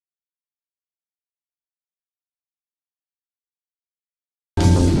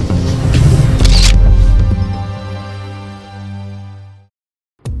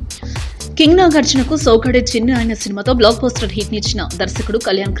King నాగార్జునకు సౌకడే చిన్న అయిన సినిమాతో బ్లాక్ పోస్టర్ హిట్ నిచ్చిన దర్శకుడు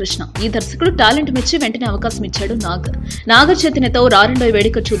కళ్యాణ్ కృష్ణ. ఈ దర్శకుడు టాలెంట్ మెచ్చి వెంటనే అవకాశం ఇచ్చాడు. నాగర్ చైతన్యతో రారండో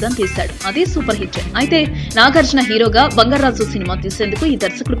వేడుక చూద్దాం తీశాడు. అది సూపర్ హిట్. అయితే నాగార్జున హీరోగా బంగారాజు సినిమా తీసేందుకు ఈ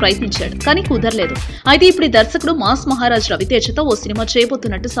దర్శకుడు ప్రయత్నించాడు, కానీ కుదరలేదు. అయితే ఇప్పుడు ఈ దర్శకుడు మాస్ మహారాజ్ రవి తేజతో ఓ సినిమా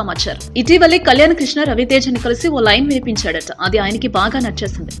చేయబోతున్నట్టు సమాచారం. ఇటీవలే కళ్యాణ్ కృష్ణ రవి తేజని కలిసి ఓ లైన్ వినిపించాడట. అది ఆయనకి బాగా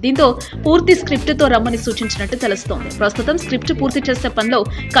నచ్చేసింది. దీంతో పూర్తి స్క్రిప్ట్ తో రమ్మని సూచించినట్టు తెలుస్తోంది. ప్రస్తుతం స్క్రిప్ట్ పూర్తి చేసే పనిలో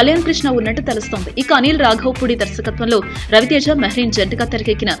కళ్యాణ్ కృష్ణ ఉన్నట్టు తెలుస్తోంది. ఇక అనిల్ రాఘవపూడి దర్శకత్వంలో రవితేజ మెహ్రీన్ జంటగా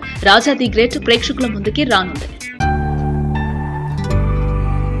తెరకెక్కిన రాజా ది గ్రేట్ ప్రేక్షకుల ముందుకి రానుంది.